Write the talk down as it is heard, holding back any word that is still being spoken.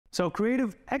So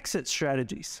creative exit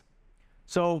strategies.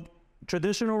 So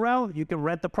traditional route, you can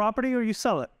rent the property or you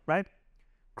sell it, right?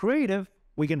 Creative,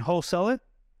 we can wholesale it.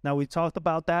 Now, we talked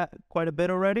about that quite a bit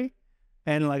already.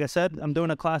 And like I said, I'm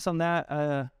doing a class on that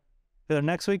either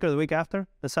next week or the week after,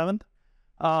 the 7th.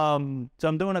 So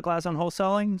I'm doing a class on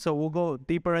wholesaling, so we'll go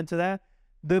deeper into that.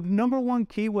 The number one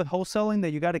key with wholesaling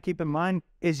that you got to keep in mind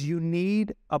is you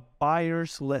need a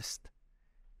buyer's list.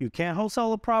 You can't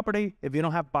wholesale a property if you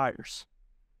don't have buyers.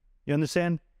 You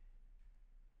understand?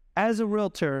 As a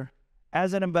realtor,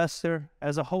 as an investor,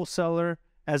 as a wholesaler,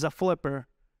 as a flipper,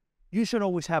 you should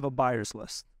always have a buyer's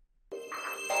list.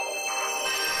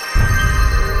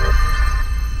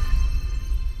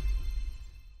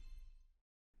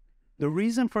 The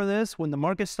reason for this, when the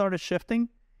market started shifting,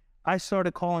 I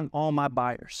started calling all my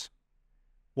buyers.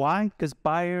 Why? Because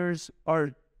buyers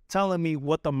are telling me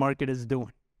what the market is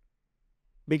doing.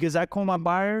 Because I call my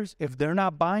buyers, if they're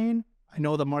not buying, I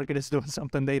know the market is doing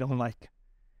something they don't like.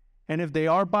 And if they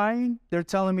are buying, they're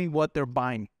telling me what they're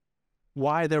buying,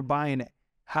 why they're buying it,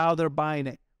 how they're buying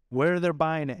it, where they're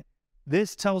buying it.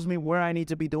 This tells me where I need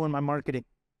to be doing my marketing.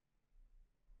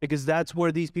 Because that's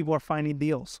where these people are finding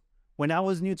deals. When I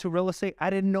was new to real estate, I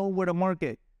didn't know where to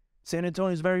market. San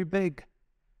Antonio is very big.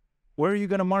 Where are you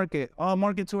going to market? Oh,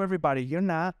 market to everybody. You're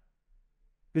not.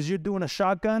 Because you're doing a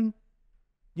shotgun.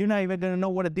 You're not even going to know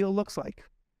what a deal looks like.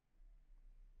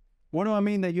 What do I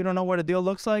mean that you don't know what a deal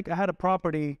looks like? I had a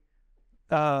property,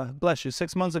 bless you,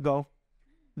 6 months ago,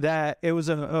 that it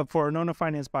was for an owner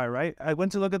finance buyer, right? I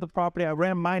went to look at the property. I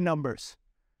ran my numbers.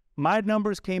 My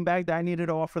numbers came back that I needed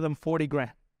to offer them 40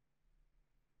 grand.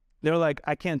 They're like,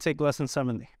 I can't take less than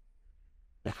 70.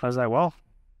 I was like, well,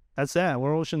 that's that.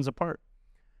 We're oceans apart.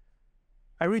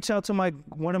 I reached out to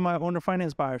one of my owner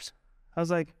finance buyers. I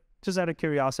was like, just out of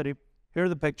curiosity, here are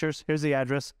the pictures. Here's the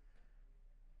address.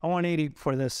 I want 80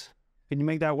 for this. Can you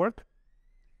make that work?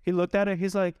 He looked at it.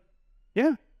 He's like,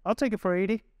 yeah, I'll take it for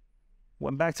 80.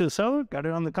 Went back to the seller, got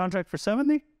it on the contract for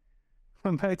 70.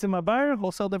 Went back to my buyer,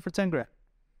 wholesaled it for 10 grand.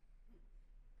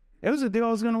 It was a deal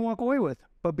I was going to walk away with.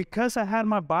 But because I had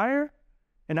my buyer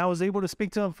and I was able to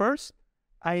speak to him first,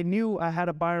 I knew I had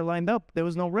a buyer lined up. There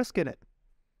was no risk in it.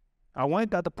 I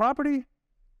went, got the property,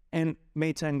 and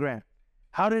made 10 grand.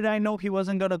 How did I know he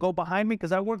wasn't going to go behind me?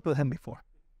 Because I worked with him before.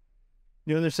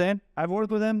 You understand? I've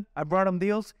worked with him. I brought him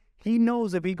deals. He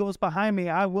knows if he goes behind me,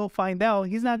 I will find out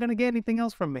he's not going to get anything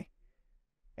else from me.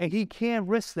 And he can't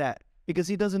risk that because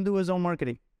he doesn't do his own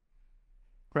marketing.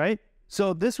 Right?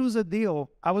 So this was a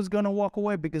deal. I was going to walk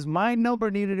away because my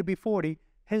number needed to be 40.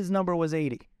 His number was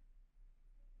 80.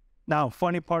 Now,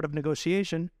 funny part of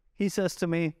negotiation, he says to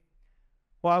me,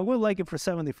 well, I would like it for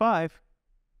 75.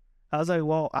 I was like,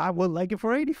 well, I would like it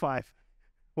for 85.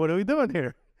 What are we doing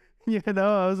here? You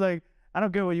know, I was like, I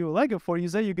don't care what you would like it for. You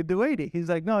said you could do 80. He's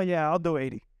like, no, yeah, I'll do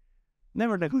 80.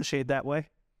 Never negotiate that way.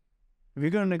 If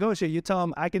you're going to negotiate, you tell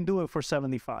him I can do it for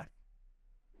 75.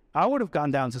 I would have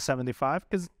gone down to 75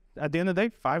 because at the end of the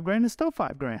day, 5 grand is still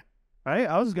 5 grand, right?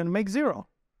 I was going to make 0.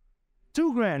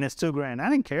 2 grand is 2 grand. I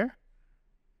didn't care.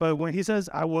 But when he says,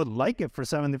 I would like it for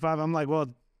 75, I'm like,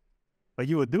 well, but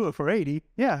you would do it for 80.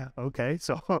 Yeah, okay.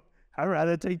 So I'd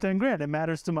rather take 10 grand. It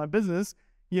matters to my business.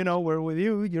 You know, where with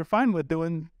you, you're fine with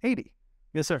doing 80.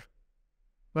 Yes, sir.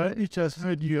 But you just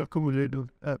heard you accumulated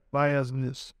buyers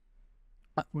list.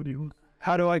 What do you?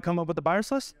 How do I come up with the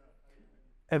buyers list?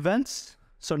 Events.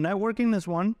 So networking is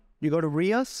one. You go to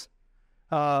RIAs,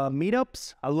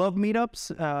 meetups. I love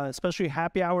meetups, especially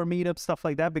happy hour meetups, stuff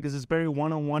like that, because it's very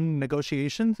one-on-one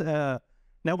negotiations,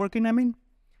 networking, I mean.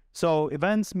 So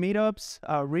events, meetups,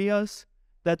 RIAs,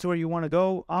 that's where you want to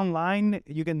go. Online,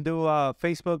 you can do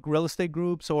Facebook real estate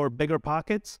groups or Bigger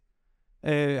Pockets.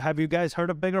 Have you guys heard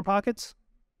of Bigger Pockets?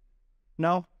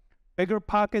 No?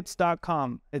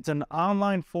 BiggerPockets.com. It's an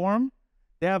online forum.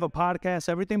 They have a podcast,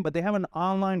 everything, but they have an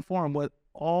online forum with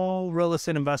all real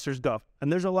estate investors go.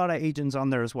 And there's a lot of agents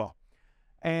on there as well.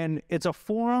 And it's a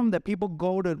forum that people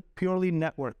go to purely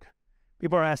network.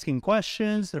 People are asking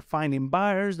questions. They're finding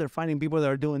buyers. They're finding people that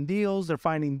are doing deals. They're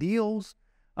finding deals.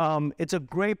 It's a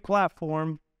great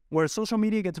platform where social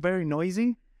media gets very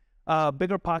noisy.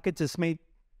 Bigger Pockets is made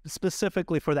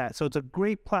specifically for that. So it's a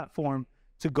great platform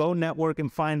to go network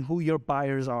and find who your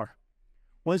buyers are.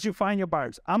 Once you find your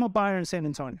buyers, I'm a buyer in San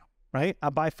Antonio, right? I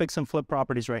buy fix and flip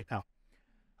properties right now.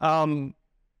 I'm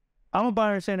a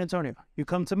buyer in San Antonio. You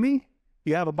come to me,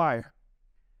 you have a buyer.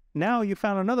 Now you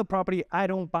found another property I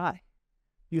don't buy.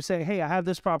 You say, hey, I have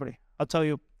this property. I'll tell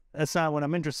you, that's not what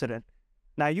I'm interested in.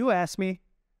 Now you ask me,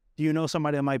 do you know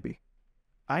somebody that might be?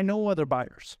 I know other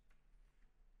buyers.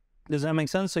 Does that make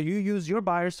sense? So you use your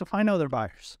buyers to find other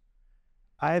buyers.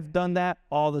 I've done that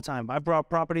all the time. I've brought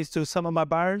properties to some of my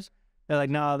buyers. They're like,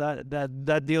 no,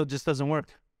 that deal just doesn't work.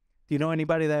 Do you know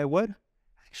anybody that would?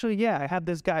 Actually, yeah, I have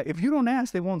this guy. If you don't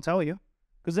ask, they won't tell you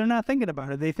because they're not thinking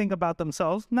about it. They think about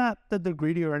themselves, not that they're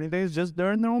greedy or anything. It's just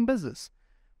they're in their own business.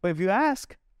 But if you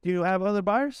ask, do you have other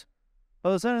buyers?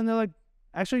 All of a sudden, they're like,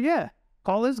 actually, yeah,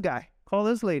 call this guy, call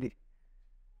this lady.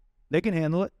 They can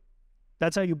handle it.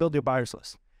 That's how you build your buyers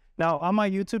list. Now, on my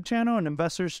YouTube channel, An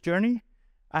Investor's Journey,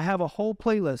 I have a whole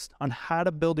playlist on how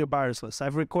to build your buyers list.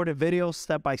 I've recorded videos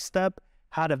step by step,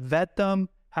 how to vet them,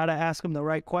 how to ask them the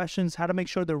right questions, how to make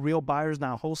sure they're real buyers,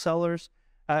 not wholesalers.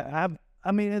 I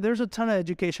mean, there's a ton of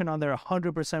education on there,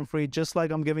 100% free, just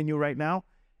like I'm giving you right now.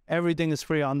 Everything is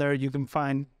free on there. You can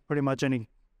find pretty much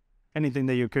anything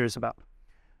that you're curious about.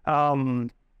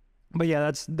 But yeah,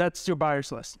 that's your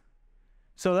buyers list.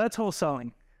 So that's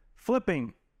wholesaling.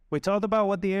 Flipping. We talked about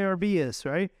what the ARV is,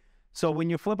 right? So when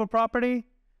you flip a property,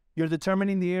 you're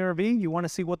determining the ARV. You want to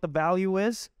see what the value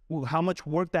is, how much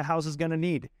work that house is going to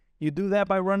need. You do that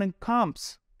by running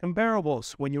comps,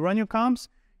 comparables. When you run your comps,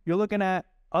 you're looking at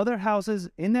other houses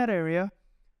in that area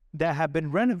that have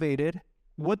been renovated.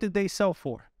 What did they sell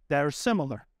for that are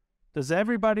similar? Does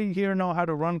everybody here know how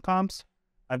to run comps?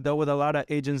 I've dealt with a lot of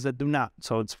agents that do not,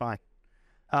 so it's fine.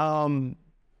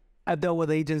 I've dealt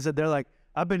with agents that they're like,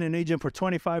 I've been an agent for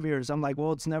 25 years. I'm like,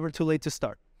 well, it's never too late to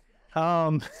start.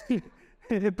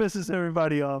 It pisses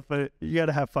everybody off, but you got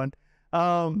to have fun.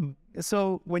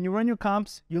 So when you run your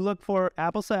comps, you look for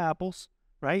apples to apples,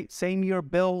 right? Same year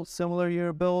built, similar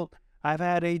year built. I've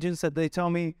had agents that they tell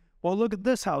me, well, look at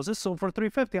this house. This sold for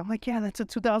 $350. I'm like, yeah, that's a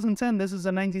 2010. This is a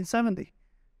 1970.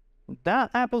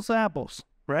 That apples to apples,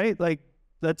 right? Like,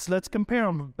 let's compare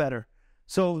them better.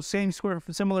 So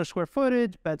similar square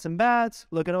footage, beds and baths.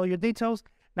 Look at all your details.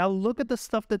 Now look at the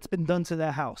stuff that's been done to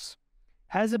that house.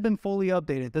 Has it been fully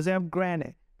updated? Does it have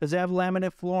granite? Does it have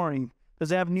laminate flooring?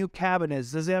 Does it have new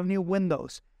cabinets? Does it have new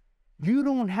windows? You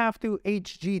don't have to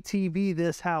HGTV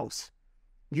this house.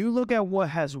 You look at what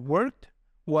has worked,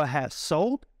 what has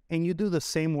sold, and you do the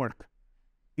same work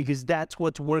because that's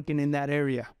what's working in that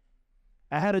area.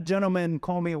 I had a gentleman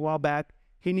call me a while back.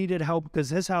 He needed help because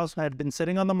his house had been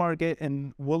sitting on the market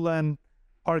in Woodland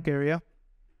Park area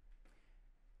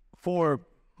for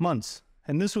months.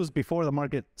 And this was before the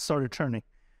market started turning.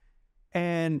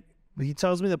 And he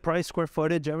tells me the price, square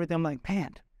footage, everything. I'm like,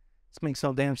 man, this makes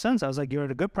no damn sense. I was like, you're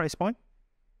at a good price point,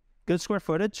 good square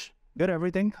footage, good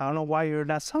everything. I don't know why you're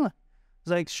not selling. I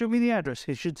was like, shoot me the address.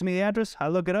 He shoots me the address. I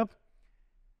look it up.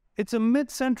 It's a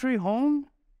mid-century home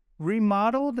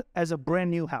remodeled as a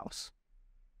brand new house.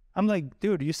 I'm like,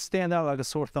 dude, you stand out like a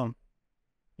sore thumb.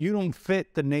 You don't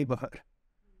fit the neighborhood.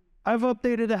 I've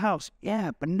updated the house.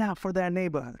 Yeah, but not for that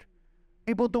neighborhood.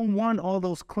 People don't want all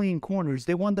those clean corners.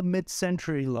 They want the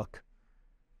mid-century look.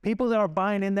 People that are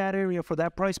buying in that area for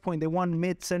that price point, they want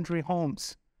mid-century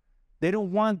homes. They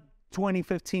don't want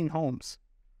 2015 homes.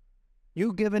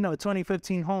 You giving a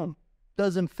 2015 home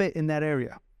doesn't fit in that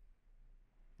area.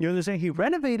 You understand? He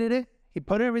renovated it. He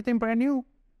put everything brand new,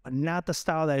 but not the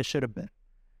style that it should have been.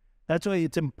 That's why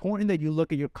it's important that you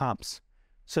look at your comps.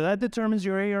 So that determines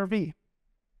your ARV.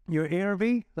 Your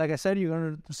ARV, like I said, you're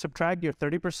going to subtract your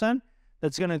 30%.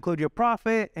 That's going to include your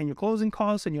profit and your closing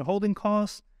costs and your holding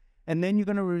costs. And then you're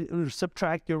going to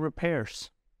subtract your repairs.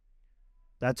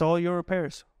 That's all your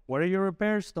repairs. What are your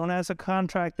repairs? Don't ask a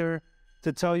contractor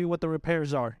to tell you what the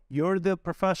repairs are. You're the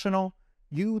professional.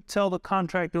 You tell the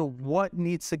contractor what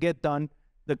needs to get done.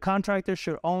 The contractor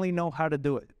should only know how to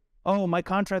do it. Oh, my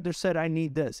contractor said I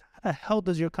need this. How the hell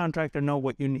does your contractor know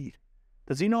what you need?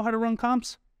 Does he know how to run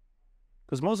comps?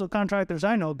 Because most of the contractors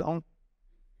I know don't.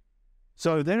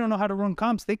 So if they don't know how to run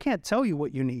comps, they can't tell you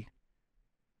what you need.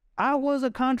 I was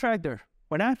a contractor.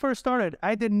 When I first started,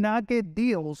 I did not get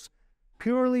deals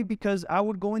purely because I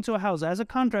would go into a house as a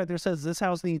contractor says this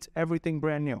house needs everything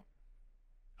brand new.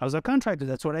 I was a contractor.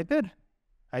 That's what I did.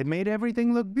 I made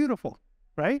everything look beautiful,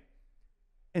 right?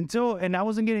 And I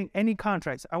wasn't getting any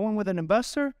contracts. I went with an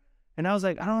investor, and I was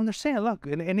like, I don't understand. Look,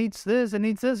 it needs this, it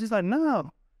needs this. He's like,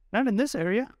 no, not in this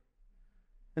area.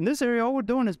 In this area, all we're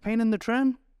doing is painting the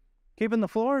trim, keeping the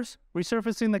floors,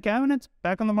 resurfacing the cabinets,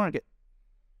 back on the market.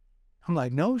 I'm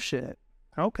like, no shit.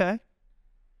 Okay.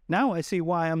 Now I see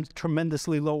why I'm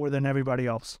tremendously lower than everybody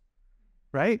else,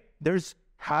 right? There's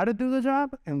how to do the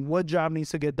job and what job needs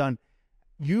to get done.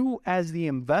 You, as the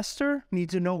investor, need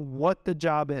to know what the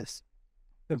job is.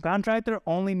 The contractor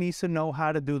only needs to know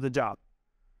how to do the job.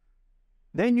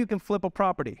 Then you can flip a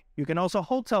property. You can also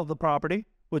wholesale the property,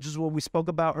 which is what we spoke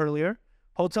about earlier.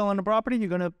 Wholesaling a property,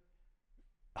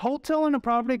 wholesaling a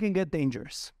property can get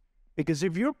dangerous. Because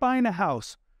if you're buying a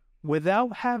house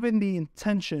without having the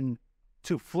intention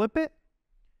to flip it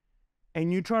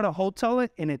and you try to hotel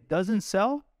it and it doesn't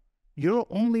sell, your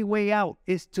only way out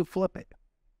is to flip it.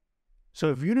 So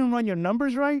if you didn't run your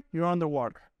numbers right, you're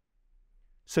underwater.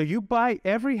 So you buy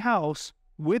every house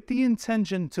with the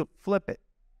intention to flip it.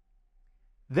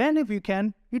 Then if you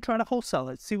can, you try to wholesale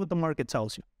it, see what the market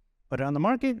tells you. Put it on the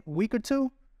market, a week or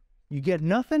two, you get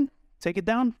nothing, take it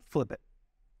down, flip it.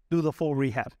 Do the full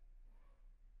rehab.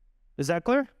 Is that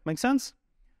clear? Make sense?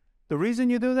 The reason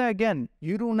you do that, again,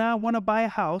 you do not want to buy a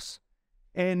house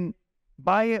and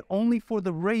buy it only for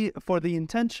the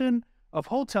intention of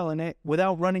wholesaling it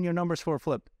without running your numbers for a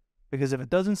flip. Because if it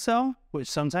doesn't sell, which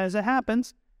sometimes it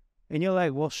happens, and you're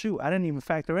like, well, shoot, I didn't even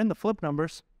factor in the flip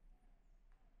numbers.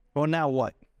 Well, now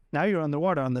what? Now you're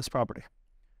underwater on this property.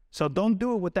 So don't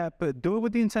do it with that, but do it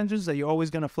with the intentions that you're always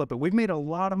going to flip it. We've made a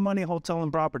lot of money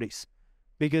wholesaling properties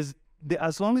because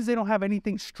as long as they don't have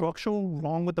anything structural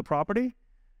wrong with the property,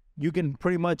 you can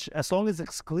pretty much, as long as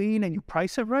it's clean and you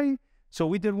price it right. So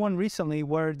we did one recently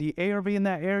where the ARV in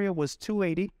that area was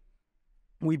 $280,000.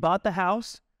 We bought the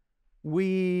house.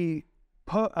 We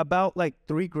put about like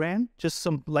 $3,000, just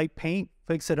some light paint,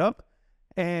 fix it up.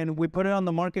 And we put it on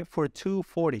the market for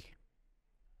 $240,000.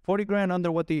 $40,000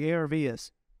 under what the ARV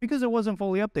is because it wasn't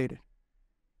fully updated.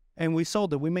 And we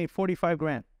sold it. We made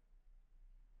 $45,000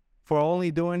 for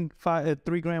only doing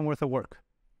 $3,000 worth of work.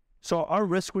 So our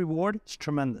risk reward is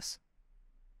tremendous.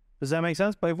 Does that make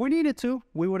sense? But if we needed to,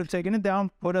 we would have taken it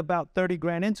down, put about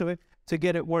 $30,000 into it to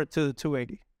get it worth to the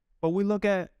 $280,000. But we look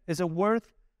at, is it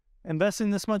worth investing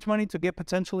this much money to get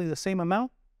potentially the same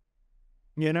amount?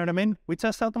 You know what I mean? We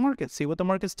test out the market, see what the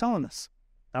market's telling us.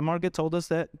 That market told us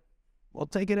that we'll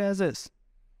take it as is.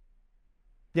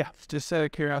 Yeah. Just out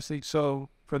of curiosity, so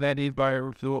for that need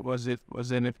buyer, was it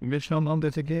a conventional loan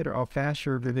that they get or cash,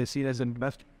 or did they see it as an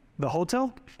investment? The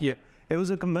hotel? Yeah. It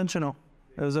was a conventional.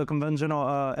 It was a conventional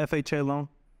FHA loan.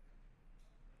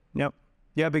 Yep.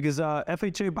 Yeah, because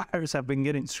FHA buyers have been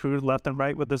getting screwed left and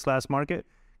right with this last market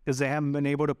because they haven't been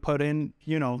able to put in,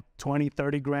 20,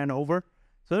 30 grand over.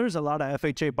 So there's a lot of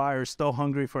FHA buyers still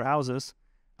hungry for houses.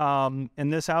 And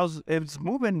this house, it's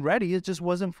moving ready. It just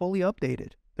wasn't fully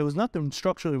updated. There was nothing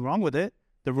structurally wrong with it.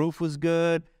 The roof was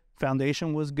good.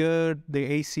 Foundation was good. The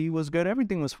AC was good.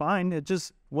 Everything was fine. It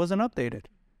just wasn't updated.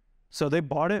 So they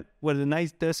bought it with a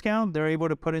nice discount. They're able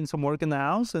to put in some work in the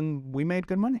house, and we made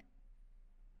good money.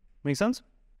 Make sense?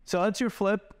 So that's your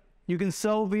flip. You can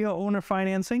sell via owner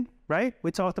financing, right?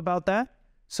 We talked about that.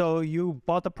 So you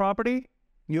bought the property,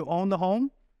 you own the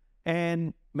home,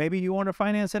 and maybe you owner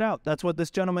finance it out. That's what this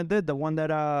gentleman did, the one that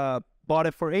bought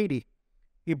it for $80,000.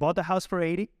 He bought the house for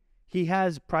 $80,000. He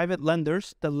has private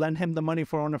lenders that lend him the money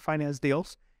for owner finance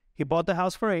deals. He bought the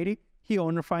house for $80,000. He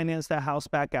owner financed that house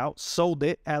back out, sold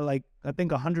it at I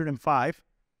think $105,000,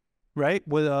 right?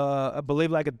 With I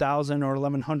believe like $1,000 or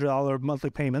 $1,100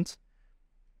 monthly payments.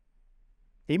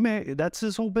 That's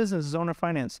his whole business, is owner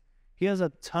finance. He has a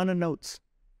ton of notes.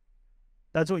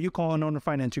 That's what you call an owner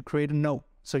finance. You create a note,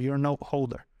 so you're a note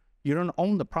holder. You don't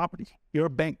own the property. You're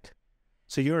a bank,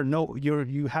 so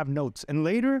you have notes. And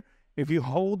later, if you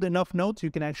hold enough notes,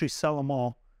 you can actually sell them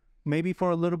all. Maybe for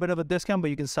a little bit of a discount,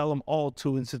 but you can sell them all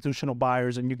to institutional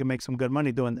buyers, and you can make some good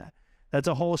money doing that. That's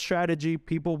a whole strategy.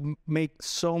 People make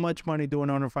so much money doing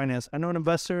owner finance. I know an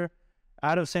investor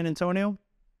out of San Antonio.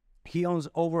 He owns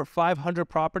over 500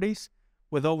 properties,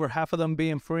 with over half of them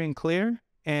being free and clear,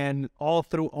 and all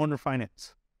through owner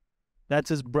finance. That's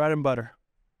his bread and butter.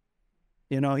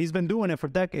 He's been doing it for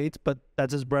decades, but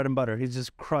that's his bread and butter. He's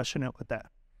just crushing it with that.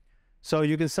 So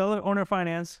you can sell it owner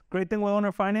finance. Great thing with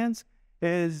owner finance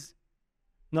is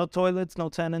no toilets, no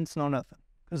tenants, no nothing.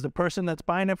 Because the person that's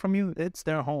buying it from you, it's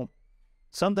their home.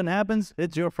 Something happens,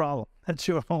 it's your problem. That's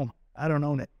your home. I don't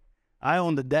own it. I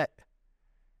own the debt.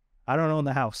 I don't own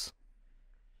the house,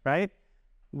 right?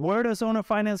 Where does owner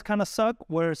finance kind of suck,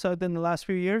 where it sucked in the last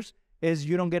few years, is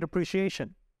you don't get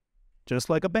appreciation. Just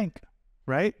like a bank,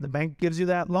 right? The bank gives you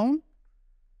that loan.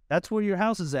 That's where your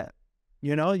house is at.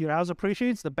 Your house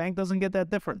appreciates. The bank doesn't get that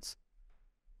difference.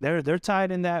 They're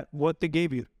tied in that what they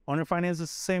gave you. Owner finance is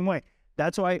the same way.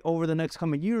 That's why over the next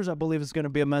coming years, I believe it's going to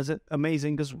be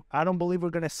amazing, because I don't believe we're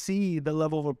going to see the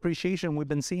level of appreciation we've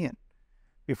been seeing.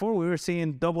 Before, we were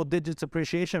seeing double digits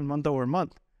appreciation month over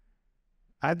month.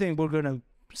 I think we're going to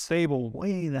stable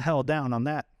way the hell down on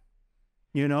that.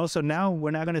 So now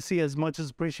we're not going to see as much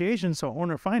as appreciation. So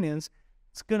owner finance,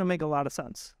 it's going to make a lot of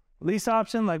sense. Lease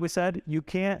option, like we said, you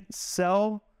can't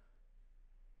sell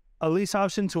a lease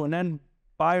option to an end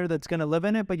buyer that's going to live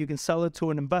in it, but you can sell it to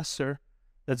an investor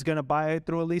that's going to buy it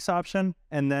through a lease option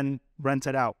and then rent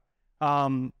it out.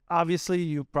 Obviously,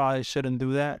 you probably shouldn't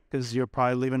do that because you're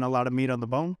probably leaving a lot of meat on the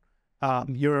bone.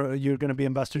 You're going to be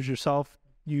investors yourself.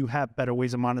 You have better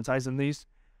ways of monetizing these.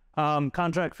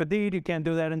 Contract for deed, you can't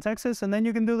do that in Texas. And then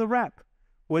you can do the wrap,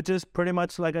 which is pretty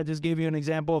much like I just gave you an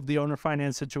example of the owner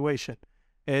finance situation.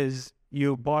 Is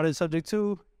you bought it subject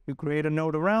to, you create a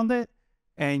note around it,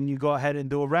 and you go ahead and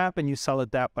do a wrap and you sell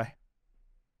it that way.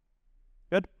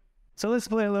 Good? So let's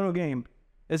play a little game.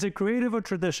 Is it creative or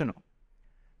traditional?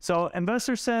 So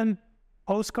investors send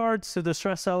postcards to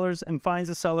distressed sellers and finds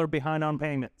the seller behind on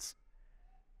payments.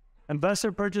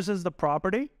 Investor purchases the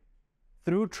property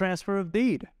through transfer of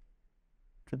deed.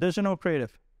 Traditional or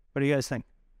creative? What do you guys think?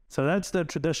 So that's the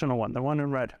traditional one, the one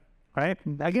in red, right?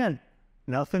 Again,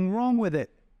 nothing wrong with it,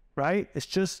 right? It's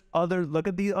just look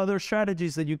at the other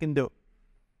strategies that you can do.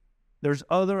 There's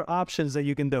other options that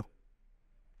you can do.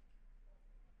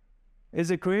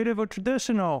 Is it creative or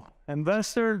traditional?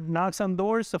 Investor knocks on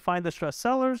doors to find distressed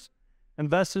sellers.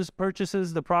 Investors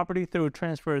purchases the property through a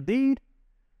transfer of deed.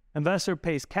 Investor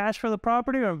pays cash for the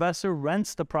property, or investor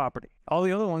rents the property. All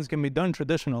the other ones can be done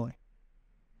traditionally,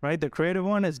 right? The creative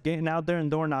one is getting out there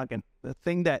and door knocking, the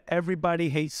thing that everybody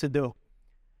hates to do.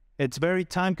 It's very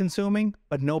time consuming,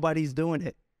 but nobody's doing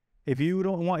it. If you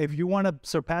want to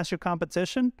surpass your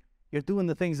competition, you're doing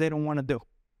the things they don't want to do.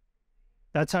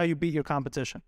 That's how you beat your competition.